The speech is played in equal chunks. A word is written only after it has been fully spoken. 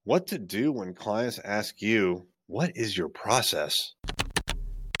What to do when clients ask you, what is your process?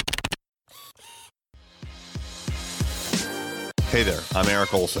 Hey there, I'm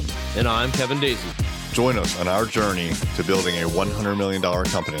Eric Olson. And I'm Kevin Daisy. Join us on our journey to building a $100 million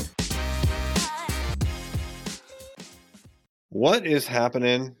company. What is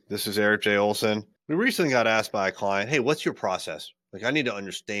happening? This is Eric J. Olson. We recently got asked by a client, hey, what's your process? Like, I need to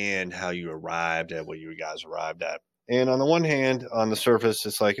understand how you arrived at what you guys arrived at. And on the one hand, on the surface,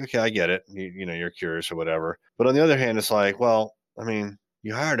 it's like, okay, I get it. You're curious or whatever. But on the other hand, it's like, well, I mean,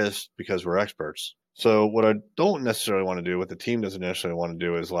 you hired us because we're experts. So what I don't necessarily want to do, what the team doesn't necessarily want to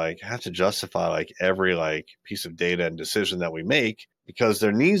do is like have to justify like every like piece of data and decision that we make, because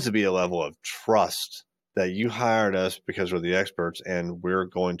there needs to be a level of trust that you hired us because we're the experts and we're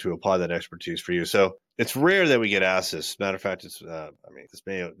going to apply that expertise for you. So it's rare that we get asked this. Matter of fact, it's this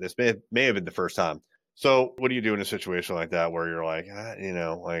may have been the first time. So what do you do in a situation like that where you're like,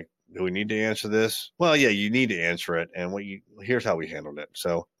 do we need to answer this? Well, yeah, you need to answer it. And here's how we handled it.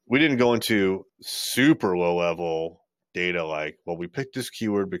 So we didn't go into super low level data like, well, we picked this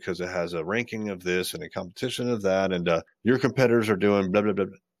keyword because it has a ranking of this and a competition of that, and your competitors are doing blah, blah, blah.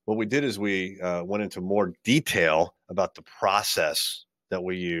 What we did is we went into more detail about the process that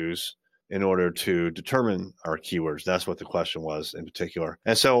we use in order to determine our keywords. That's what the question was in particular.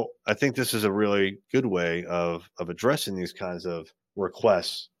 And so I think this is a really good way of addressing these kinds of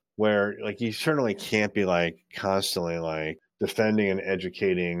requests where like you certainly can't be like constantly like defending and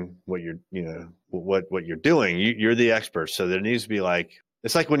educating what you're doing. You're the expert. So there needs to be like,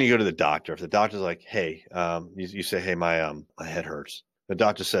 it's like when you go to the doctor. If the doctor's like, hey, you say, hey, my head hurts. The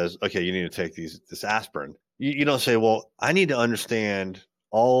doctor says, okay, you need to take this aspirin. You don't say, well, I need to understand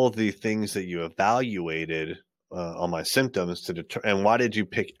all the things that you evaluated on my symptoms to determine, and why did you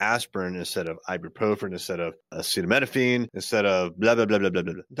pick aspirin instead of ibuprofen, instead of acetaminophen, instead of blah, blah, blah, blah, blah,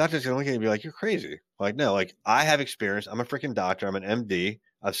 blah. The doctor's going to look at you and be like, you're crazy. Like, no, like I have experience. I'm a freaking doctor. I'm an MD.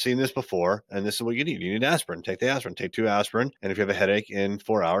 I've seen this before, and this is what you need. You need aspirin. Take the aspirin. Take 2 aspirin. And if you have a headache in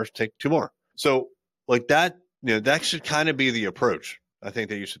 4 hours, take 2 more. So like that, that should kind of be the approach I think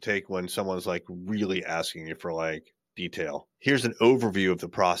that you should take when someone's like really asking you for like detail. Here's an overview of the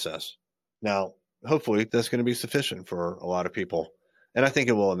process. Now, hopefully that's going to be sufficient for a lot of people. And I think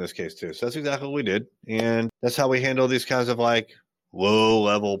it will in this case too. So that's exactly what we did. And that's how we handle these kinds of like low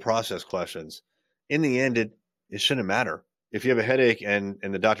level process questions. In the end, it shouldn't matter. If you have a headache and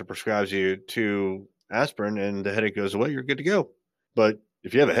the doctor prescribes you 2 aspirin and the headache goes away, you're good to go. But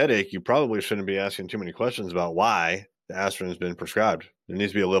if you have a headache, you probably shouldn't be asking too many questions about why the aspirin has been prescribed. There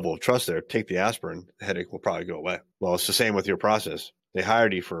needs to be a level of trust there. Take the aspirin, the headache will probably go away. Well, it's the same with your process. They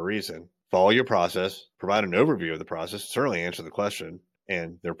hired you for a reason. Follow your process, provide an overview of the process, certainly answer the question,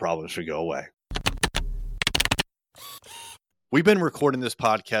 and their problems should go away. We've been recording this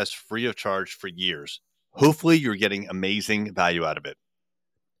podcast free of charge for years. Hopefully, you're getting amazing value out of it.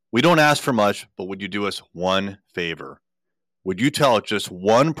 We don't ask for much, but would you do us one favor? Would you tell just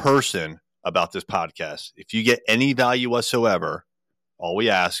one person about this podcast? If you get any value whatsoever, all we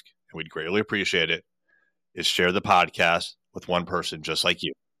ask, and we'd greatly appreciate it, is share the podcast with one person just like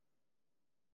you.